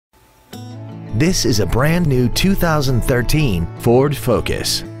This is a brand new 2013 Ford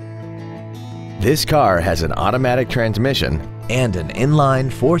Focus. This car has an automatic transmission and an inline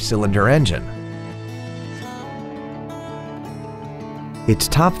 4-cylinder engine. Its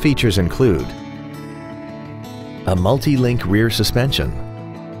top features include a multi-link rear suspension,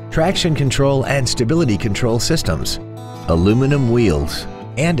 traction control and stability control systems, aluminum wheels,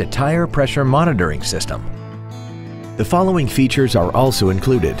 and a tire pressure monitoring system. The following features are also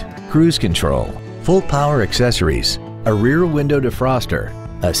included: cruise control, full power accessories, a rear window defroster,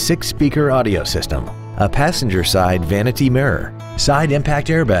 a 6-speaker audio system, a passenger side vanity mirror, side impact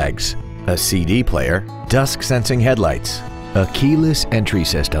airbags, a CD player, dusk sensing headlights, a keyless entry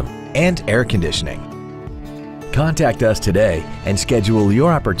system, and air conditioning. Contact us today and schedule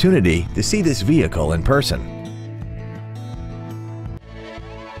your opportunity to see this vehicle in person.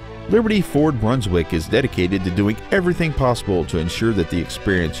 Liberty Ford Brunswick is dedicated to doing everything possible to ensure that the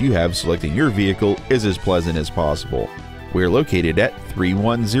experience you have selecting your vehicle is as pleasant as possible. We're located at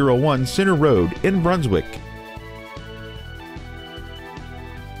 3101 Center Road in Brunswick.